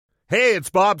Hey, it's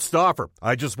Bob Stauffer.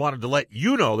 I just wanted to let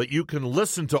you know that you can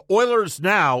listen to Oilers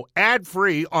Now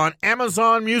ad-free on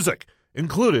Amazon Music,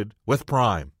 included with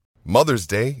Prime. Mother's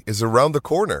Day is around the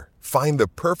corner. Find the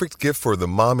perfect gift for the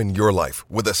mom in your life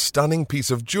with a stunning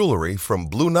piece of jewelry from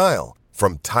Blue Nile.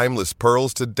 From timeless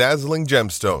pearls to dazzling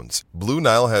gemstones, Blue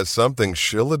Nile has something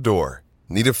she'll adore.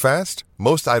 Need it fast?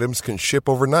 Most items can ship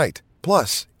overnight.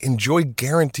 Plus, enjoy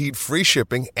guaranteed free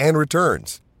shipping and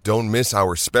returns. Don't miss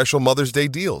our special Mother's Day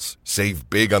deals.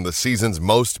 Save big on the season's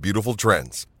most beautiful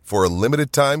trends. For a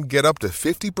limited time, get up to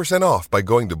 50% off by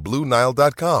going to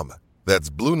BlueNile.com. That's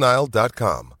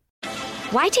BlueNile.com.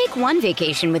 Why take one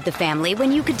vacation with the family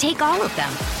when you could take all of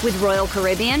them? With Royal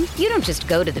Caribbean, you don't just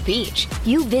go to the beach.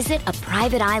 You visit a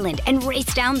private island and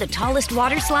race down the tallest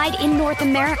water slide in North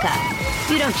America.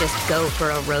 You don't just go for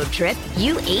a road trip.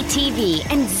 You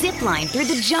ATV and zip line through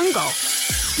the jungle.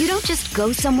 You don't just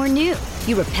go somewhere new.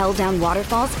 You rappel down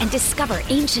waterfalls and discover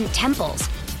ancient temples.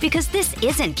 Because this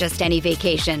isn't just any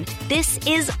vacation. This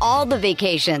is all the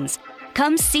vacations.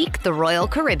 Come seek the Royal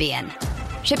Caribbean.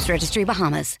 Ships Registry,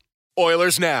 Bahamas.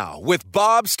 Oilers Now with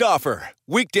Bob Stauffer.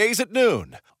 Weekdays at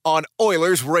noon on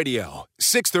Oilers Radio,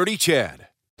 630 CHED.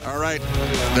 All right,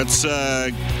 let's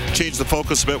change the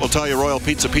focus a bit. We'll tell you Royal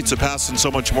Pizza, Pizza Past, and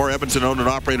so much more. Edmonton owned and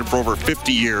operated for over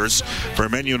 50 years. For a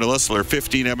menu and a list, there are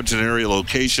 15 Edmonton area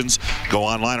locations. Go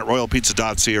online at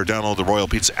royalpizza.ca or download the Royal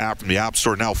Pizza app from the App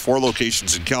Store. Now 4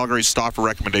 locations in Calgary. Stauffer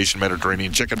recommendation,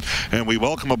 Mediterranean chicken. And we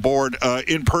welcome aboard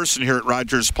in person here at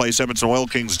Rogers Place, Edmonton Oil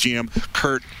Kings GM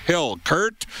Kirt Hill.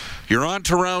 Kirt, you're on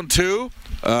to round 2.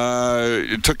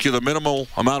 It took you the minimal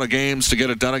amount of games to get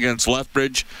it done against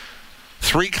Lethbridge.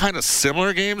 3 kind of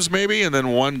similar games maybe, and then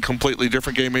 1 completely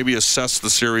different game. Maybe assess the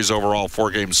series overall,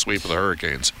 4-game sweep of the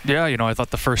Hurricanes. Yeah, I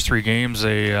thought the first 3 games,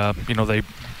 they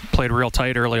played real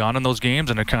tight early on in those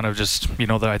games, and it kind of just,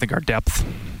 I think our depth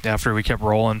after we kept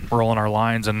rolling our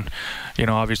lines, and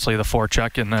obviously the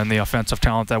forecheck and then the offensive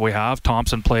talent that we have.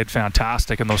 Thompson played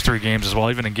fantastic in those 3 games as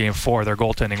well. Even in Game 4, their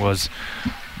goaltending was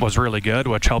really good,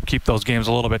 which helped keep those games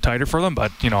a little bit tighter for them.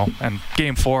 But, and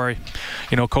Game 4,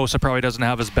 Kosa probably doesn't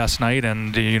have his best night,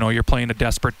 and, you're playing a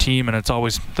desperate team, and it's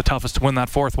always the toughest to win that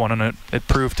 4th one, and it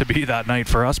proved to be that night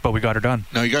for us, but we got her done.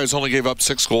 Now, you guys only gave up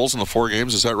 6 goals in the 4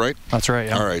 games, is that right? That's right,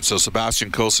 yeah. All right, so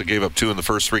Sebastian Kosa gave up 2 in the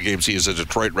first 3 games. He is a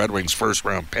Detroit Red Wings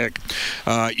first-round pick.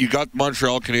 You got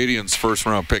Montreal Canadiens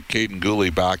first-round pick Caden Gooley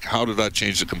back. How did that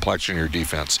change the complexion of your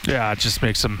defense? Yeah, it just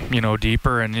makes them,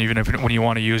 deeper, and even when you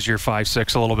want to use your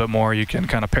 5-6 a little bit more, you can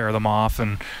kind of pair them off,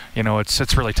 and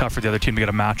it's really tough for the other team to get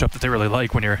a matchup that they really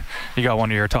like when you got one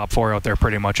of your top 4 out there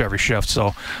pretty much every shift.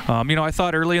 So I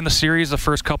thought early in the series, the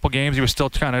first couple games, he was still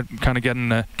kind of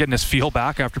getting his feel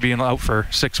back after being out for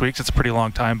 6 weeks. It's a pretty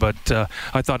long time, but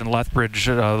I thought in Lethbridge,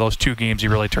 those 2 games, he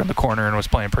really turned the corner and was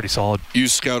playing pretty solid. You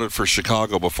scouted for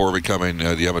Chicago before becoming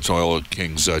the Edmonton Oil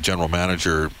Kings general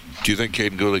manager. Do you think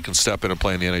Caden Gooley can step in and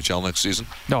play in the NHL next season?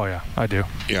 Oh yeah, I do.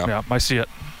 Yeah, I see it.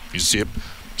 You see it?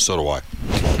 So do I.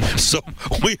 So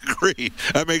we agree.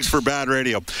 That makes for bad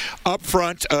radio. Up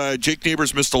front, Jake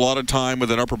Neighbours missed a lot of time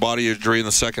with an upper body injury in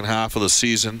the second half of the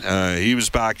season. He was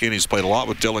back in. He's played a lot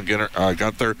with Dylan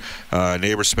Guenther.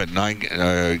 Neighbours spent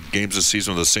 9 games this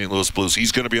season with the St. Louis Blues.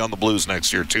 He's going to be on the Blues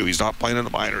next year, too. He's not playing in the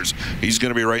minors. He's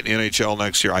going to be right in the NHL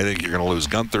next year. I think you're going to lose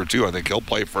Guenther, too. I think he'll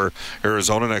play for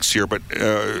Arizona next year. But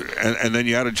and then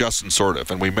you added Justin Sordiff.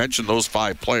 And we mentioned those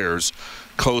 5 players.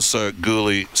 Kosa,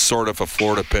 Gooley, sort of a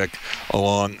Florida pick,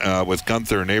 along with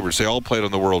Guenther and Neighbours. They all played on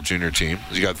the World Junior team.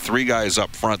 You got 3 guys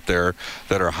up front there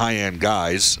that are high-end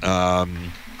guys.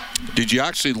 Did you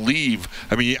actually leave?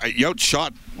 I mean, you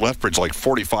outshot Lethbridge like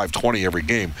 45-20 every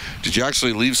game. Did you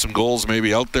actually leave some goals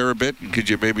maybe out there a bit? And could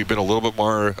you maybe been a little bit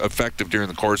more effective during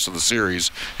the course of the series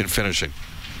in finishing?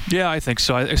 Yeah, I think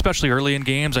so. Especially early in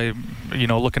games,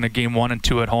 looking at game 1 and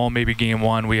 2 at home, maybe game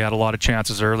 1 we had a lot of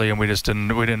chances early and we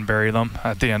didn't bury them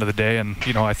at the end of the day. And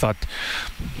I thought,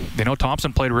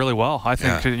 Thompson played really well. I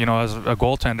think as a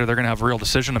goaltender, they're going to have a real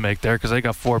decision to make there because they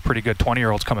got 4 pretty good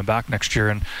 20-year-olds coming back next year.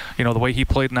 And the way he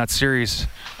played in that series,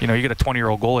 you get a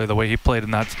 20-year-old goalie. The way he played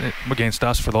in that against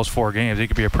us for those 4 games, he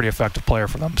could be a pretty effective player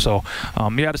for them. So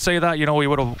to say that, we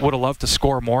would have loved to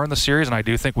score more in the series, and I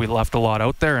do think we left a lot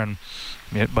out there.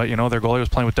 But their goalie was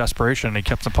playing with desperation, and he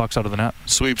kept some pucks out of the net.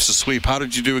 Sweep's a sweep. How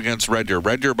did you do against Red Deer?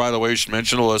 Red Deer, by the way, you should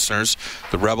mention to listeners,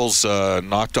 the Rebels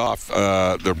knocked off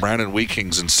the Brandon Wheat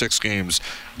Kings in 6 games.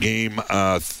 Game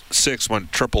 6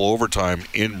 went triple overtime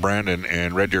in Brandon,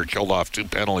 and Red Deer killed off 2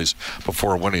 penalties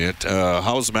before winning it.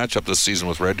 How was the matchup this season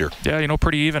with Red Deer? Yeah,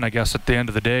 pretty even, I guess, at the end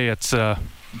of the day. It's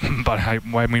but I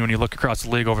mean, when you look across the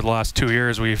league over the last 2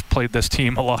 years, we've played this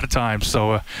team a lot of times.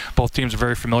 So both teams are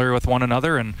very familiar with one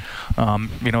another. And,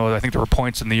 I think there were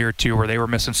points in the year, too, where they were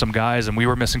missing some guys and we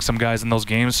were missing some guys in those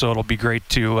games. So it'll be great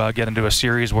to get into a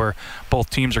series where both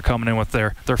teams are coming in with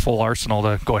their full arsenal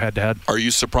to go head-to-head. Are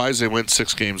you surprised they went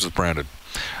 6 games with Brandon?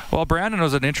 Well, Brandon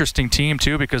was an interesting team,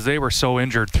 too, because they were so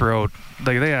injured throughout.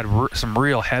 They had some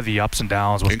real heavy ups and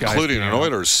downs with including guys an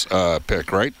Oilers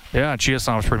pick, right? Yeah, and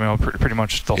Chiasson was pretty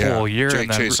much the whole year. Jake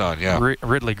and then Chiasson,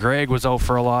 Ridley Gregg was out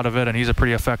for a lot of it, and he's a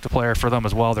pretty effective player for them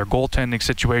as well. Their goaltending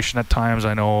situation at times,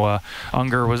 I know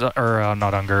Unger was,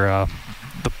 not Unger,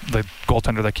 the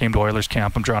goaltender that came to Oilers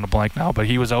camp, I'm drawing a blank now, but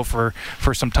he was out for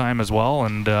some time as well.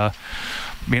 And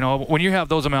when you have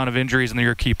those amount of injuries and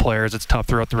your key players, it's tough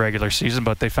throughout the regular season,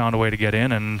 but they found a way to get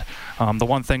in. And the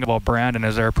one thing about Brandon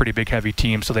is they're a pretty big, heavy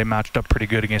team, so they matched up pretty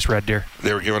good against Red Deer.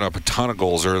 They were giving up a ton of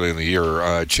goals early in the year.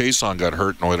 Chason got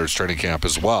hurt in Oilers training camp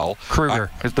as well. Kruger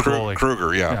is the goalie.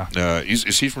 Kruger, yeah.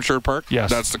 Is he from Sherwood Park?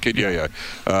 Yes. That's the kid, yeah.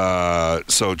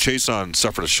 So Chason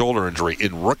suffered a shoulder injury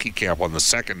in rookie camp on the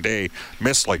second day,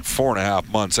 missed like 4.5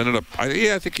 months. Ended up,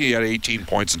 I think he had 18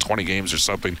 points in 20 games or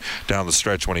something down the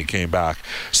stretch when he came back.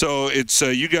 So it's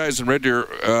you guys in Red Deer.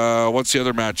 What's the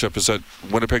other matchup? Is that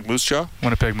Winnipeg Moose Jaw?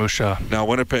 Winnipeg Moose Jaw. Now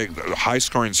Winnipeg,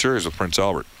 high-scoring series with Prince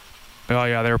Albert. Oh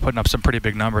yeah, they were putting up some pretty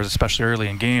big numbers, especially early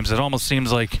in games. It almost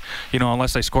seems like,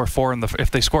 unless they score 4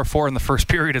 if they score 4 in the first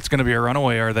period, it's going to be a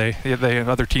runaway. Or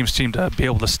other teams seem to be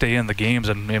able to stay in the games,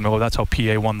 and that's how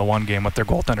PA won the one game with their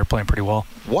goaltender playing pretty well.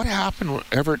 What happened with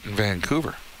Everett and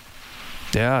Vancouver?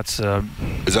 Yeah, it's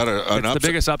is that an the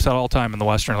biggest upset all time in the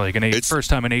Western League. First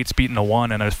time an 8's beaten a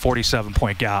 1 and a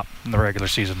 47-point gap in the regular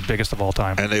season, biggest of all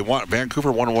time. And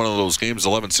Vancouver won one of those games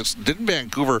 11-6. Didn't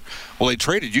Vancouver? Well, they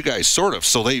traded you guys sort of,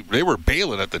 so they were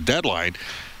bailing at the deadline.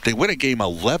 They win a game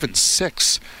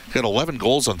 11-6. Got 11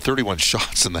 goals on 31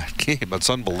 shots in that game. That's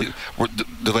unbelievable.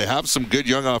 Do they have some good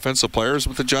young offensive players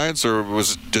with the Giants, or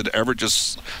did Everett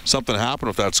just something happen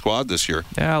with that squad this year?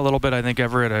 Yeah, a little bit. I think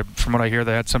Everett, from what I hear,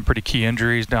 they had some pretty key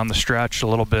injuries down the stretch. A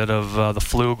little bit of the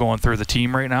flu going through the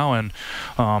team right now, and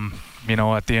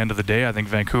at the end of the day, I think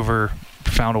Vancouver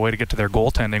found a way to get to their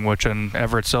goaltending, which in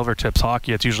Everett Silvertips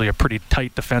hockey, it's usually a pretty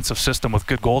tight defensive system with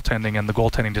good goaltending, and the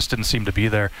goaltending just didn't seem to be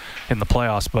there in the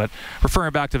playoffs. But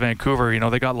referring back to Vancouver,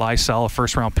 they got Lysell, a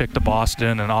first-round pick to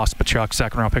Boston, and Ospachuk,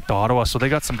 second-round pick to Ottawa, so they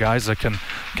got some guys that can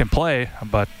play,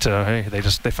 but hey,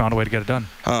 they found a way to get it done.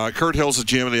 Kurt Hill's the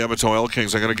GM of the Edmonton Oil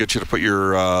Kings. I'm going to get you to put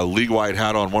your league-wide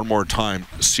hat on one more time.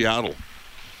 Seattle.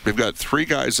 They've got 3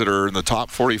 guys that are in the top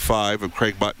 45 of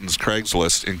Craig Button's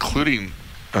Craigslist, including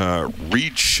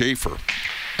Reed Schaefer.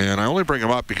 And I only bring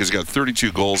him up because he got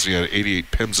 32 goals. He had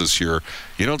 88 PIMs this year.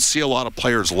 You don't see a lot of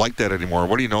players like that anymore.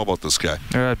 What do you know about this guy?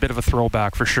 A bit of a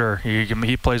throwback for sure.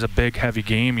 He plays a big, heavy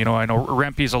game. I know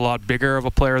Rempe's a lot bigger of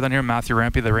a player than him. Matthew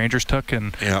Rempe, the Rangers took,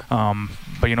 and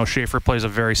but Schaefer plays a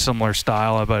very similar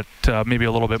style, but maybe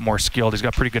a little bit more skilled. He's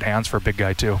got pretty good hands for a big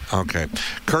guy too. Okay,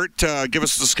 Kurt, give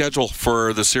us the schedule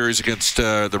for the series against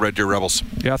the Red Deer Rebels.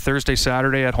 Yeah, Thursday,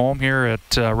 Saturday at home here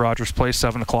at Rogers Place,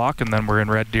 7 o'clock, and then we're in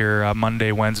Red Deer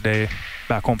Monday, Wednesday,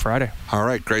 back home Friday. All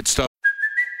right, great stuff.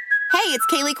 Hey, it's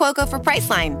Kaylee Cuoco for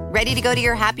Priceline. Ready to go to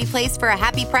your happy place for a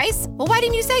happy price? Well, why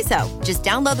didn't you say so? Just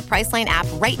download the Priceline app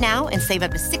right now and save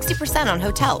up to 60% on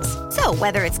hotels. So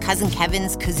whether it's Cousin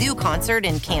Kevin's Kazoo Concert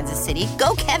in Kansas City,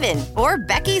 go Kevin, or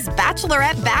Becky's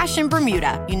Bachelorette Bash in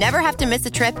Bermuda, you never have to miss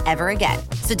a trip ever again.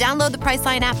 So download the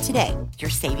Priceline app today. Your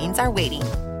savings are waiting.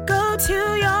 Go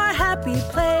to your happy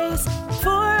place for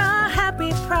a happy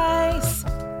price.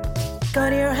 Go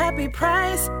to your happy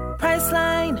price,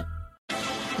 Priceline.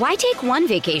 Why take one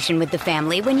vacation with the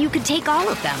family when you could take all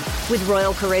of them? With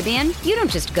Royal Caribbean, you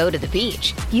don't just go to the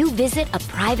beach. You visit a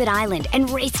private island and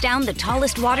race down the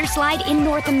tallest water slide in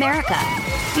North America.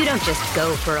 You don't just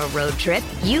go for a road trip.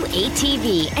 You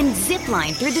ATV and zip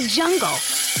line through the jungle.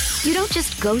 You don't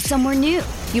just go somewhere new.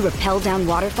 You rappel down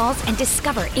waterfalls and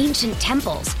discover ancient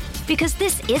temples. Because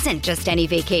this isn't just any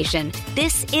vacation.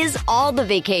 This is all the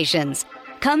vacations.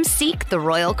 Come seek the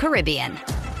Royal Caribbean.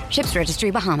 Ships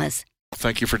Registry, Bahamas.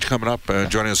 Thank you for coming up,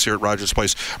 joining us here at Rogers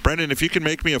Place. Brendan, if you can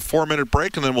make me a 4-minute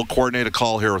break, and then we'll coordinate a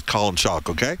call here with Colin Chalk,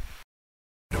 okay?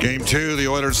 Game 2, the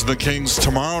Oilers and the Kings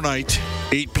tomorrow night,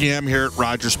 8 p.m. here at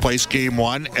Rogers Place. Game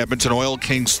 1, Edmonton Oil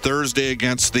Kings Thursday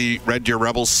against the Red Deer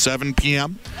Rebels, 7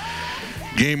 p.m.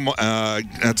 Game,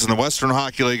 that's in the Western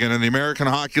Hockey League, and in the American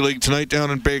Hockey League tonight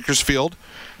down in Bakersfield.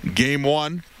 Game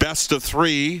 1, best of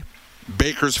 3,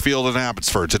 Bakersfield and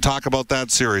Abbotsford. To talk about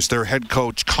that series, their head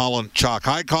coach, Colin Chalk.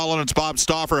 Hi, Colin. It's Bob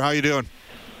Stauffer. How you doing?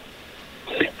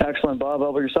 Excellent, Bob. How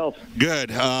about yourself?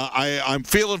 Good. I'm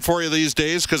feeling for you these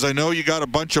days because I know you got a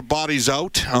bunch of bodies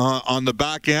out on the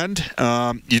back end.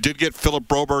 You did get Philip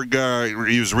Broberg.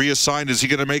 He was reassigned. Is he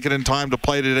going to make it in time to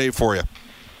play today for you?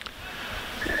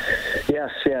 Yes.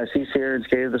 He's here and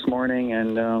skated this morning,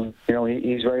 and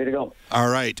he's ready to go. All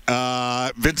right.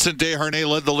 Vincent Desharnais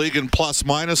led the league in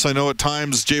plus-minus. I know at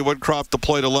times Jay Woodcroft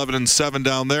deployed 11-7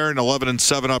 down there and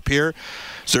 11-7 up here.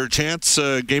 Is there a chance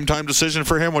game-time decision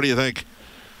for him? What do you think?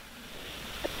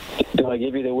 Do I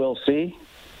give you the we'll see?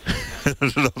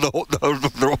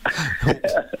 No.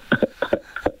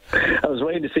 I was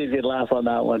waiting to see if you'd laugh on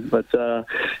that one, but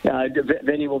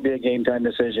Vinny will be a game-time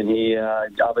decision. He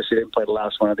obviously didn't play the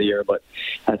last one of the year, but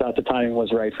I thought the timing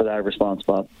was right for that response,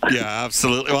 Bob. Yeah,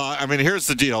 absolutely. Well, I mean, here's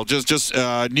the deal. Just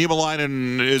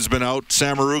Niemelainen has been out,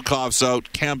 Samarukov's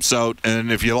out, Kemp's out,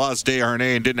 and if you lost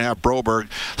Desharnais and didn't have Broberg,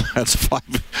 that's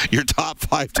your top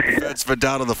 5 defensemen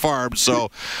down on the farm. So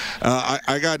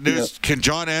I got news. Yeah. Can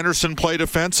John Anderson play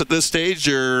defense at this stage?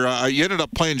 Or you ended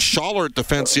up playing Schaller at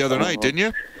defense the other night, didn't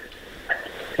you?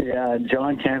 Yeah,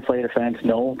 John can't play defense,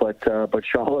 no, but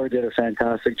Schaller did a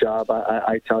fantastic job.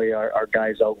 I tell you, our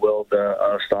guys outwilled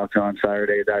Stockton on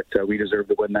Saturday. That we deserved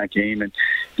to win that game. And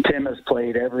Tim has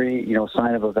played every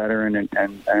sign of a veteran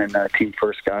and a team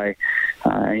first guy.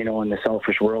 In the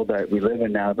selfish world that we live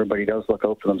in now, everybody does look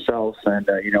out for themselves, and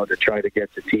to try to get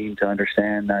the team to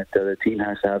understand that the team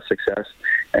has to have success.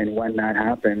 And when that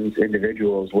happens,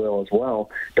 individuals will as well.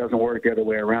 It doesn't work the other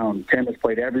way around. Tim has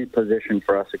played every position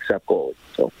for us except goalie.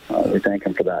 So we thank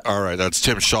him for that. All right, that's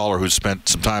Tim Schaller, who spent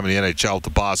some time in the NHL with the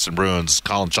Boston Bruins.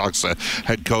 Colin Chalk's the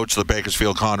head coach of the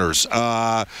Bakersfield Condors.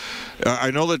 I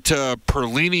know that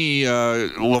Perlini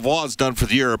Lavoie is done for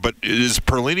the year, but is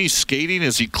Perlini skating?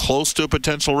 Is he close to a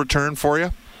potential return for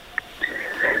you?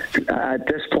 At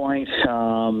this point,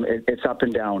 it's up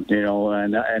and down,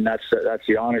 and that's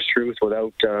the honest truth.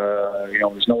 Without,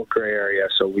 there's no gray area,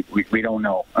 so we don't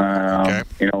know. Okay.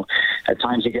 At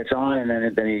times he gets on,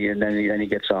 and then he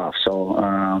gets off.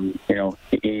 So,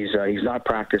 he's not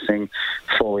practicing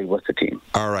fully with the team.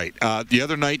 All right. The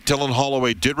other night, Dylan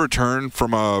Holloway did return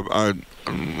from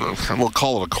we'll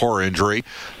call it a core injury.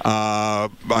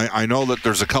 I know that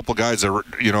there's a couple guys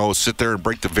that sit there and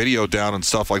break the video down and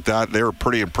stuff like that. They were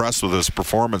pretty impressed with his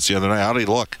performance the other night. How did he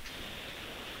look?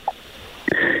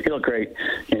 He looked great.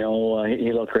 He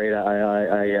looked great.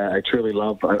 I truly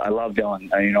love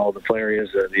Dylan. The player he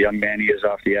is, the young man he is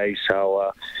off the ice.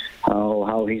 How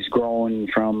he's grown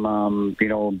from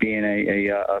being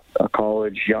a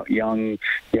college young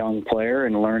player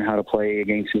and learn how to play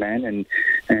against men and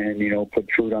put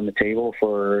food on the table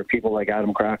for people like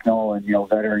Adam Cracknell and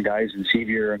veteran guys and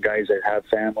Sevier and guys that have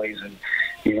families and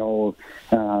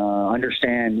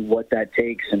understand what that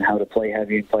takes and how to play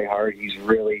heavy and play hard. He's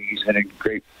been a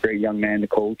great young man to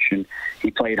coach, and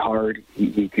he played hard.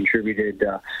 He contributed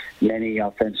many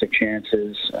offensive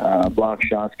chances, blocked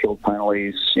shots, killed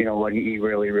penalties. He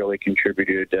really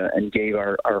contributed and gave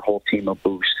our whole team a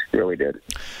boost. Really did.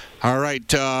 All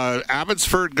right.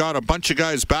 Abbotsford got a bunch of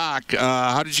guys back.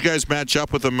 How did you guys match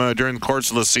up with them during the course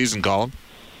of the season, Colin?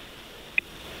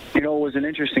 It was an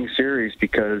interesting series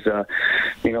because,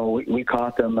 we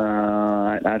caught them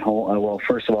at home. Well,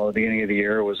 first of all, at the beginning of the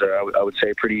year, it was, I would say,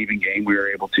 a pretty even game. We were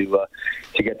able to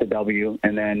get the W,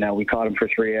 and then we caught them for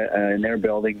 3 in their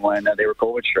building when they were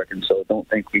COVID-stricken, so I don't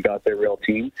think we got their real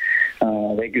team.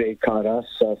 They caught us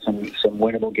some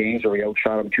winnable games where we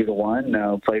outshot them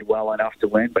 2-1, played well enough to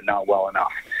win, but not well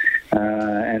enough.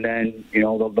 And then,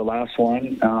 the last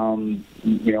one,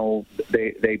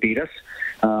 they beat us.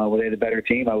 Were they the better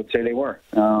team? I would say they were.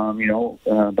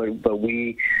 But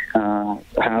we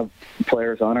have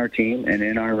players on our team and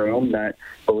in our room that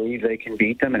believe they can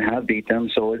beat them and have beat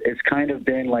them. So it's kind of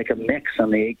been like a mix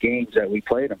on the 8 games that we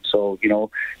played them. So,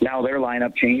 now their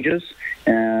lineup changes.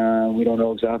 We don't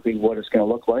know exactly what it's going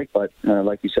to look like. But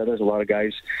like you said, there's a lot of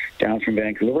guys down from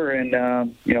Vancouver. And,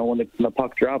 when the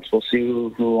puck drops, we'll see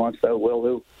who wants that will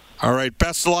who. All right.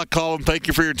 Best of luck, Colin. Thank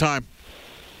you for your time.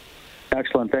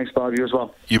 Excellent. Thanks, Bob. You as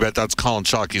well. You bet. That's Colin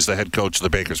Chalk. He's the head coach of the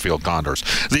Bakersfield Condors.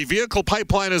 The vehicle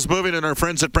pipeline is moving, and our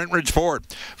friends at Brentridge Ford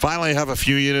finally have a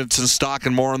few units in stock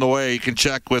and more on the way. You can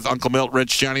check with Uncle Milt,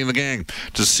 Rich, Johnny, and the gang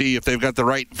to see if they've got the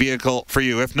right vehicle for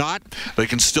you. If not, they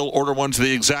can still order one to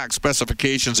the exact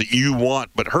specifications that you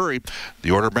want. But hurry,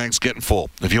 the order bank's getting full.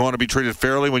 If you want to be treated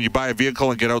fairly when you buy a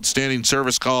vehicle and get outstanding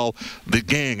service, call the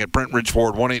gang at Brentridge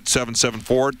Ford,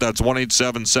 1-877-FORD. That's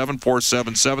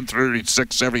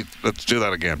 1-877-477-3670. Let's do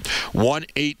that again.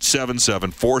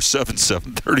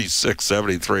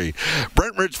 1-877-477-3673.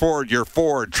 Brent Ridgeford, your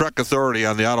Ford Truck Authority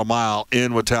on the Auto Mile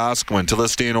in Wetaskiwin. To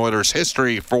list in Oilers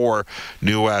history for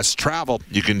New West Travel,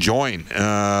 you can join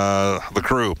the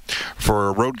crew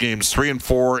for road games 3 and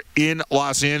 4 in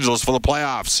Los Angeles for the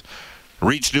playoffs.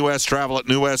 Reach New West Travel at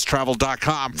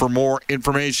newwesttravel.com for more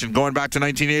information. Going back to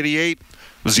 1988, it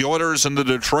was the Oilers and the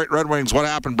Detroit Red Wings. What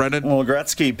happened, Brendan? Well,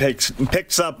 Gretzky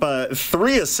picks up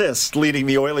 3 assists, leading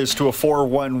the Oilers to a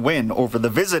 4-1 win over the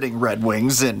visiting Red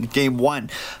Wings in Game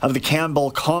 1 of the Campbell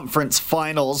Conference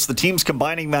Finals. The teams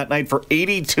combining that night for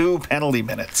 82 penalty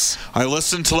minutes. I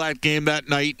listened to that game that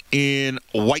night in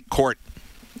Whitecourt.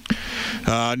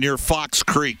 Near Fox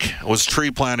Creek was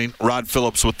tree planting. Rod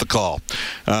Phillips with the call.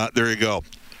 There you go.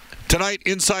 Tonight,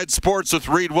 Inside Sports with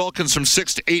Reed Wilkins from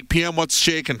 6 to 8 p.m. What's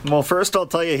shaking? Well, first I'll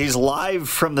tell you, he's live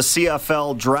from the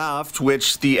CFL draft,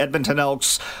 which the Edmonton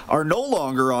Elks are no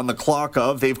longer on the clock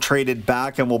of. They've traded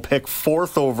back and will pick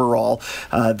 4th overall.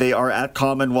 They are at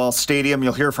Commonwealth Stadium.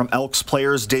 You'll hear from Elks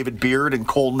players David Beard and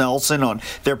Cole Nelson on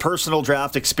their personal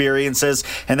draft experiences.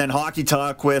 And then Hockey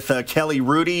Talk with Kelly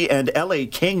Rudy and LA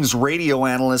Kings radio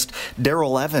analyst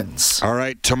Daryl Evans. All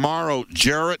right, tomorrow,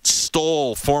 Jarrett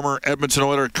Stoll, former Edmonton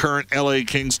Oilers, current LA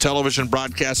Kings television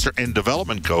broadcaster and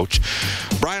development coach.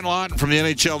 Brian Lawton from the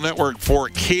NHL Network for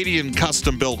Acadian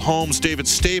Custom Built Homes. David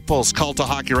Staples, cult to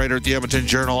hockey writer at the Edmonton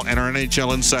Journal, and our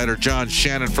NHL insider John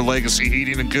Shannon for Legacy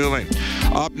Heating and Cooling.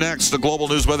 Up next, the Global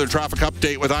News Weather Traffic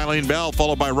Update with Eileen Bell,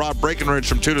 followed by Rob Breckenridge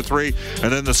from 2 to 3,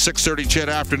 and then the 6:30 Chet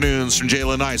Afternoons from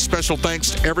Jalen Ice. Special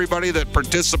thanks to everybody that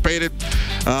participated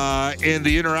in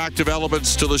the interactive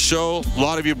elements to the show. A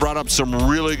lot of you brought up some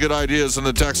really good ideas in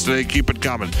the text today. Keep it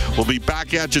coming. We'll be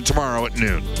back at you tomorrow at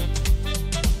noon.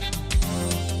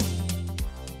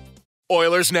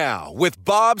 Oilers Now with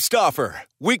Bob Stauffer.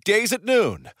 Weekdays at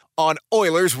noon on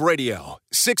Oilers Radio,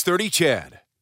 630 CHED.